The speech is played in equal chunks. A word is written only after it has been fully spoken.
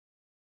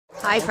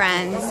Hi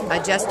friends, I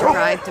just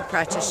arrived to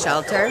Praca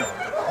shelter.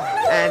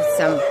 I have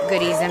some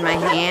goodies in my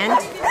hand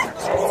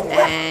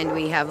and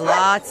we have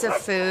lots of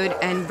food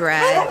and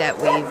bread that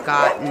we've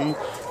gotten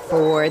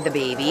for the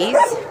babies.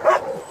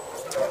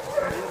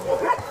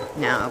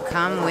 Now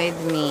come with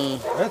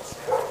me. I'm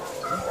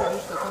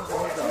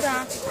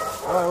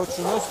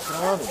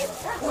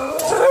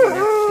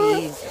gonna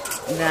feed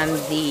them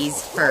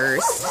these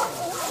first.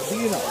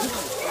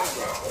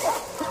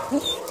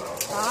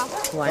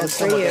 One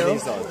for you.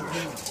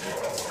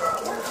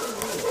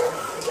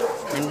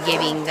 I'm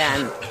giving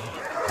them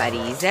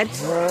parizer.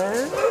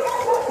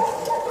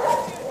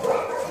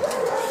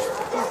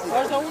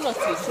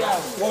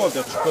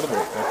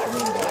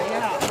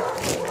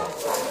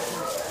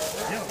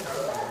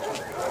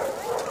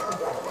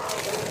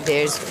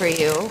 There's for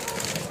you.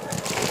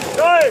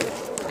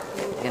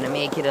 I'm gonna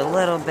make it a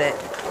little bit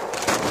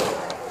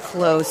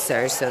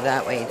closer so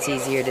that way it's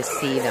easier to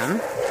see them.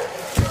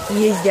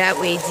 That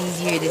way it's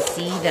easier to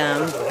see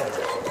them.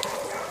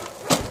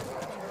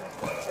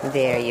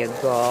 There you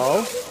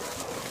go.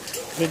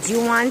 Did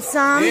you want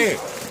some?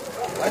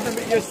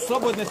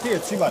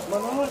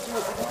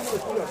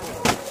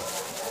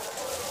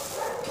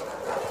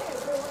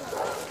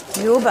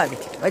 Ljubavi,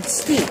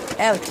 hoćeš ti?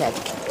 Evo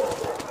tebi.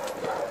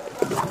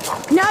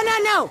 No, no,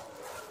 no!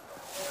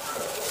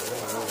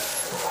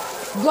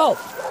 Go,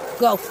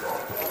 go.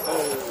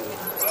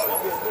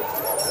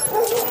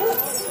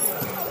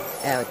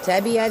 Evo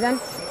tebi jedan.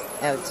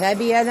 Evo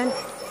tebi jedan.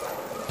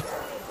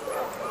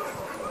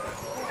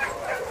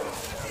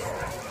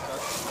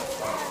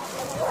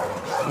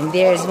 And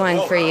there's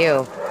one for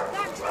you.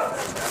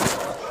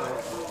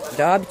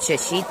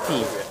 Dobćeš i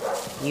ti.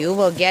 You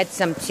will get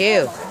some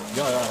too.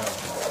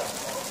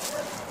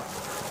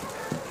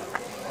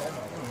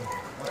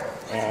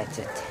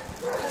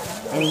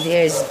 And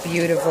there's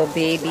beautiful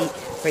baby.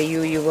 For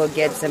you, you will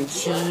get some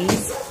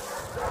cheese.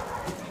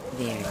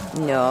 There.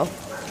 No.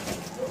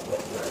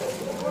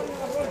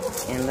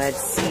 And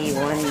let's see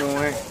one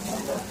more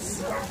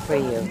for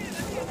you.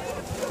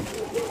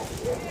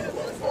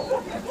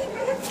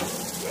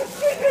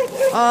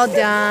 All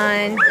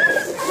done.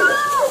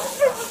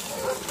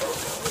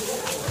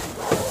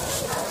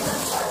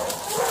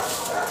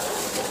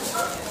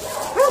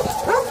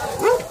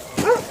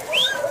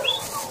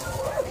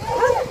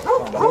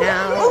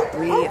 Now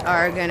we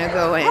are gonna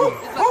go in.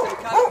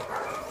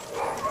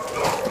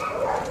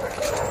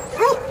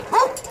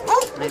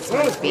 It's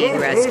my being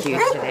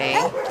rescued today.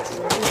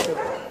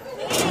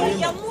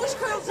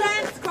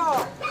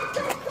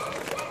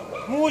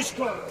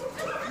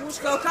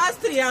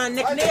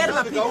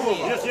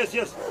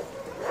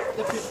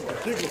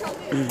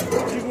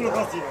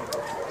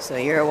 So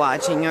you're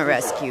watching a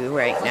rescue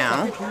right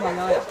now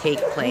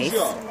take place. He's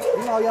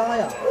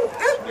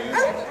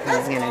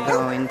gonna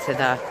go into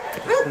the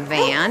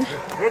van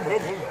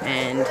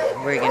and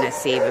we're gonna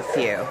save a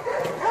few.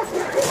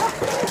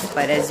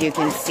 But as you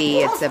can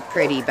see, it's a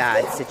pretty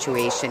bad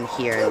situation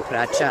here in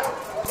Praca.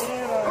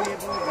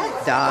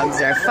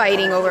 Dogs are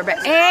fighting over bread.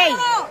 Hey!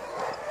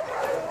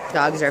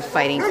 Dogs are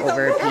fighting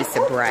over a piece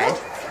of bread.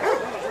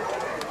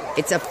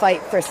 It's a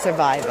fight for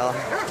survival.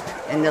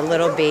 And the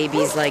little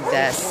babies like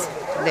this,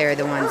 they're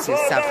the ones who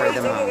suffer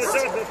the most.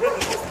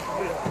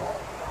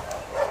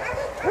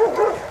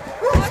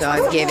 So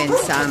I've given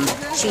some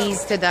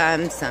cheese to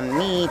them, some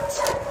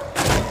meat.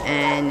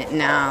 And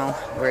now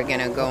we're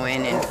gonna go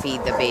in and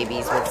feed the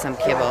babies with some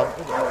kibble.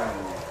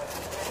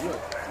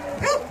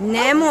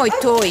 Nemoj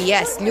to,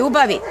 yes,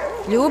 ljubavi,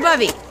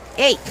 ljubavi,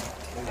 ej.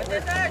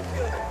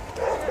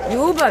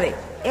 Ljubavi,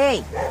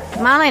 ej,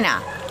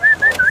 malena.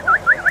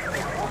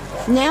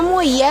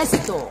 Nemoj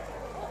jest to.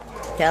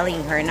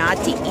 Telling her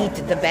not to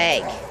eat the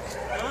bag.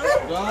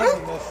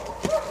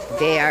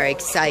 They are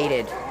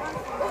excited.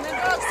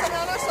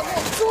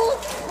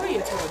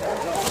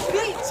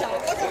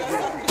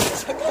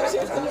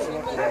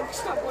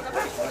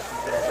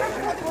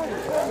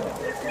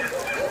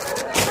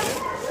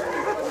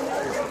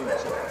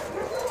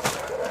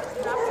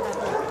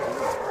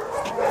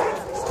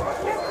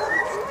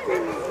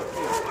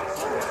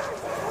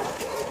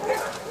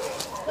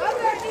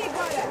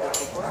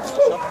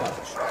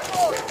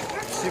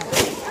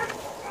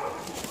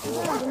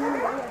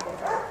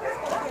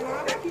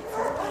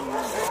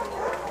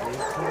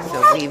 So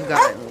we've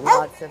got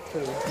lots of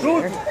food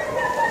here.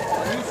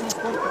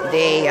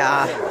 They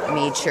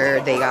made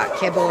sure they got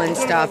kibble and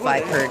stuff.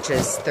 I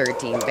purchased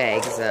 13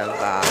 bags of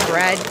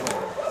bread.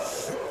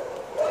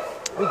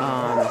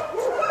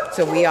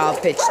 So we all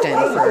pitched in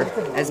for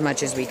as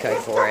much as we could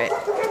for it.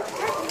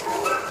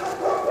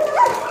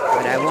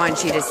 But I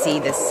want you to see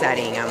the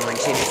setting. I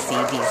want you to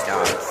see these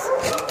dogs.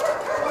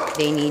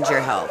 They need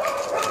your help.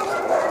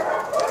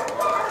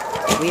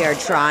 We are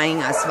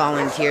trying, us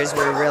volunteers,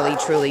 we're really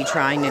truly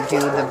trying to do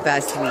the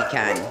best we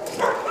can.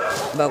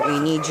 But we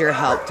need your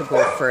help to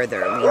go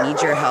further. We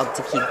need your help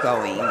to keep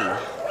going.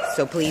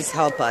 So please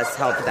help us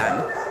help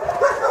them.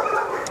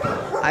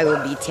 I will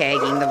be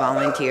tagging the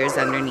volunteers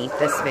underneath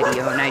this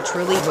video, and I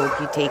truly hope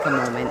you take a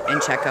moment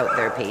and check out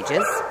their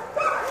pages.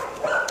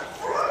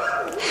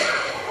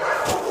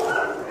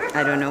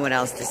 I don't know what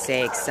else to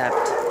say except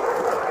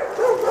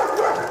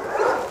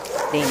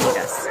they need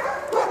us.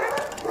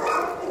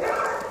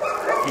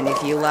 And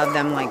if you love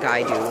them like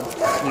I do,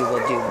 you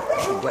will do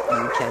what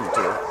you can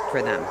do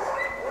for them.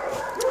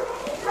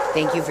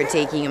 Thank you for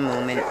taking a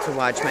moment to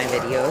watch my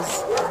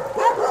videos.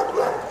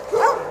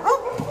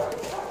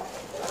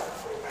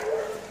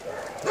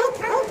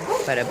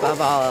 But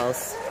above all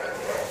else,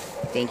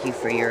 thank you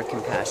for your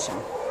compassion.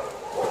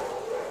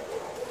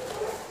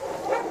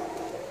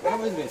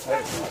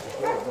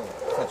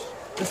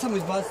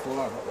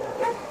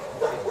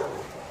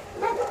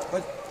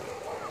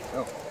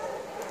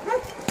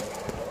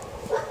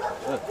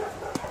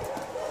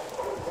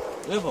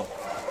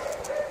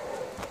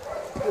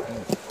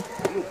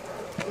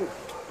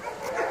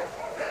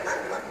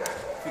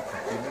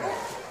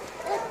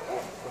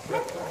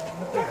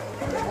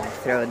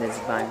 Throw this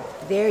bun.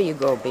 There you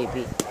go,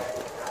 baby.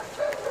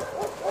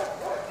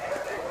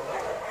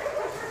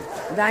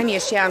 Daj mi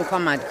još jedan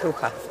komad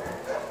kruha.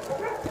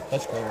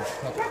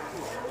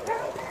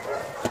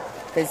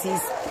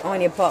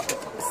 On je po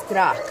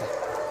straka.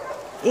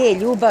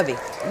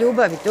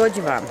 Ljubavi,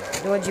 dođi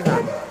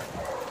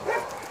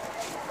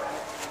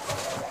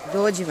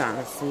vam,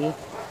 see?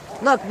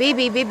 Look,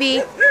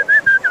 baby.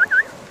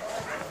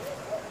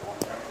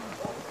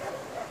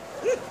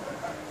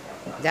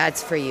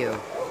 That's for you.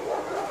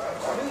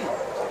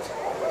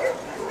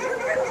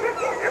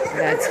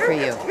 That's for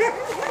you.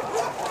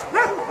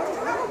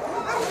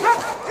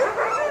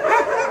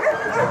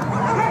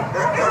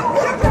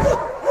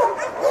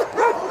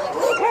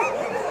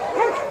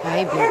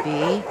 Hi,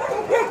 baby.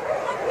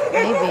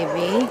 Hi,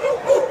 baby.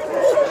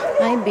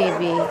 Hi,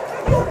 baby.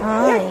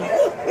 Hi.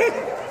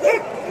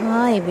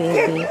 Hi,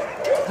 baby.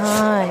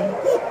 Hi.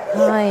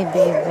 Hi,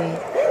 baby.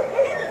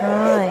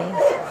 Hi.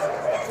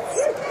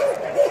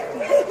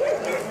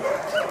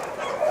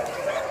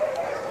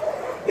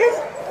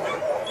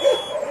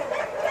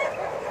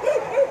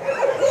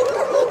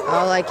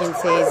 All I can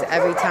say is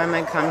every time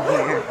I come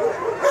here,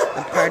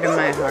 a part of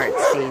my heart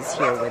stays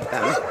here with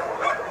them.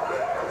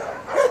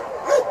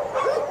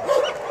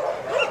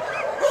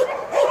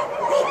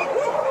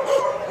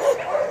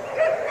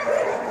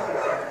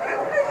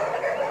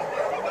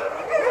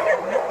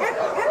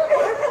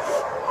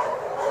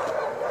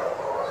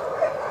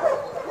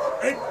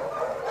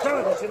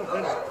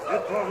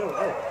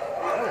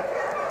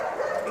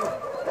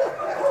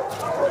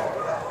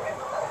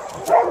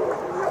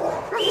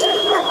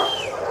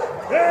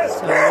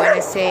 So I want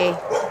to say,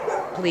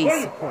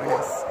 please support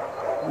us.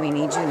 We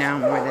need you now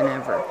more than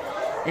ever.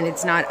 And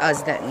it's not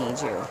us that need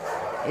you.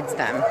 It's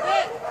them.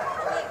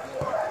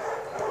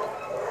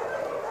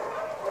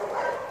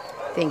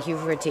 Thank you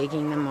for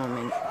taking the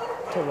moment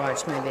to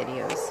watch my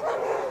videos.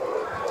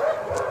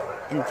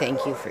 And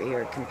thank you for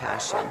your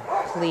compassion.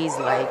 Please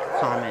like,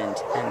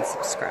 comment, and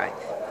subscribe.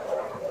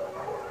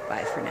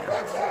 Bye for now.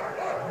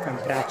 From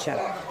Praca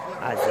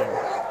Azil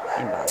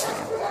in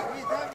Bosnia.